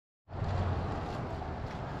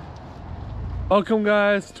Welcome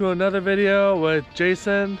guys to another video with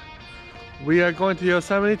Jason. We are going to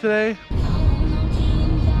Yosemite today.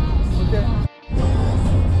 Okay.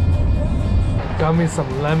 Got me some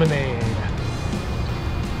lemonade.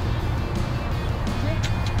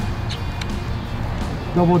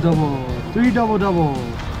 Double double, 3 double double.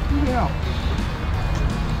 Yeah.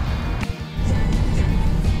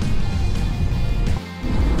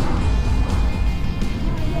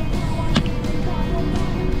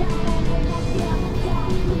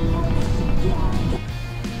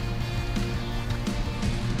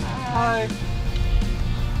 Hi.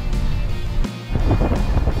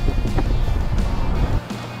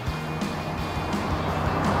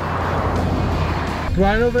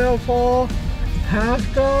 Rhino Fall,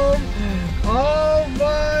 Half Dome. Oh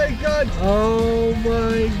my god! Oh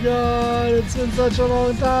my god! It's been such a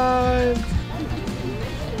long time.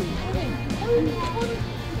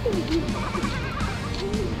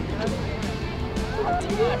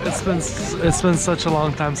 It's been such a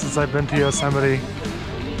long time since I've been to Yosemite.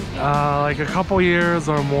 Like a couple years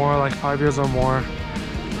or more, like 5 years or more.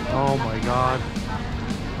 Oh my god.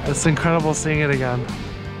 It's incredible seeing it again.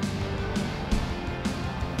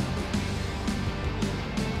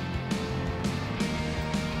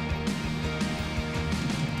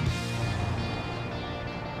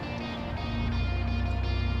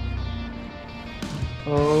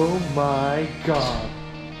 Oh my god.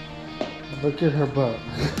 Look at her butt.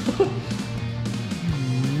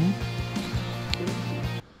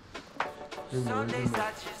 Sundays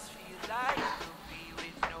I just feel like to be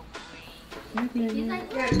with no queen.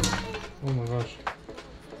 Oh my gosh.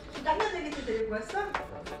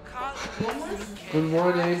 Good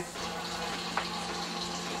morning.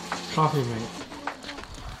 Coffee mate.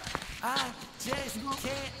 I just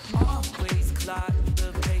can't always clock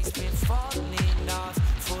the pace, been falling off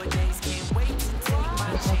for days, can't wait to take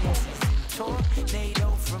my chances. Tornado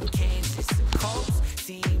from Kansas, coast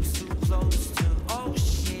seems too close to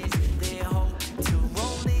oceans. They're hoping to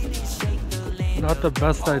roll it and shake the land. Not the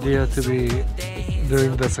best idea to be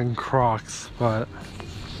doing this in Crocs, but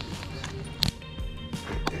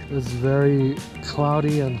it's very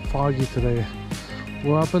cloudy and foggy today.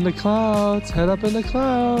 We're up in the clouds, head up in the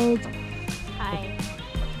clouds. Hi.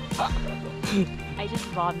 I just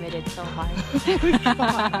vomited so hard.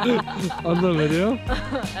 On the video? I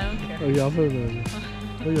don't care. Oh yeah, I'll put it in.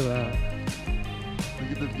 Look at that.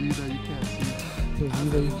 Look at the view that you can't see. The view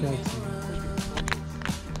that you can't see.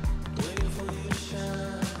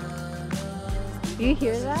 Do you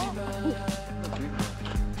hear that?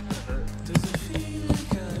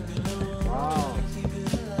 Wow.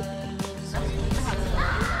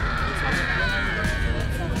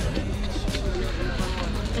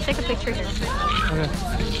 Let's take a picture here. Okay.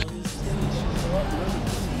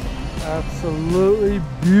 Absolutely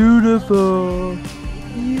beautiful.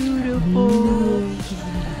 Beautiful.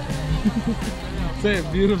 Say it,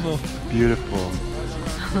 beautiful. Beautiful.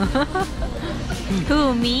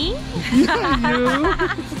 Who, me? You?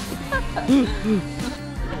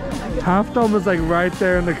 Half Dome is like right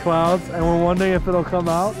there in the clouds, and we're wondering if it'll come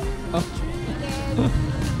out.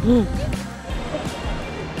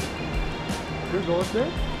 You're going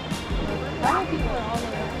there?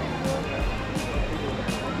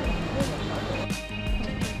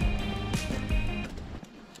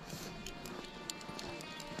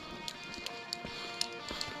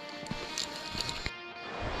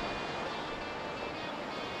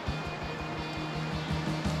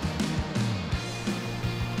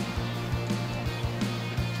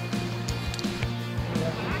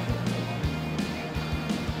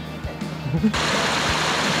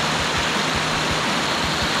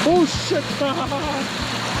 Oh shit!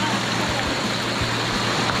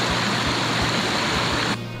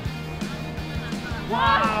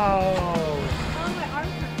 Wow!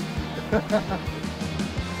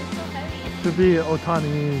 Should be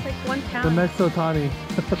Otani. It's like 1 pound. The next Otani.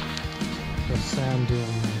 The sand dune.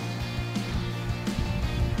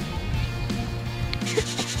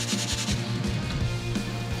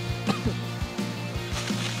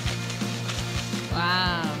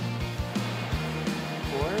 Wow.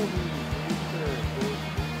 Why are we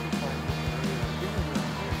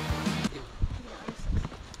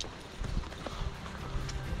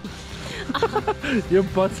Your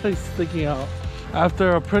butt's like sticking out.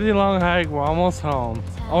 After a pretty long hike, we're almost home.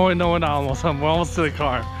 Oh wait, no, we're not almost home. We're almost to the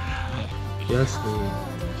car. Yes,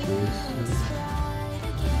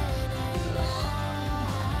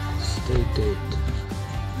 stay dead.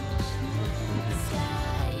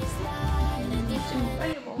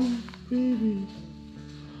 Baby.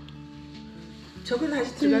 저기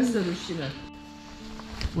다시 들어갔어, 루시는.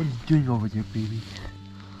 What are you doing over there, baby?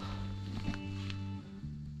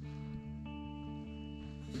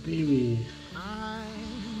 baby.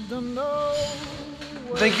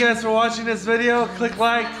 Thank you guys for watching this video. Click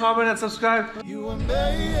like, comment, and subscribe. You were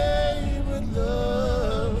made with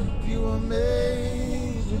love. You were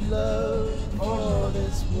made with love.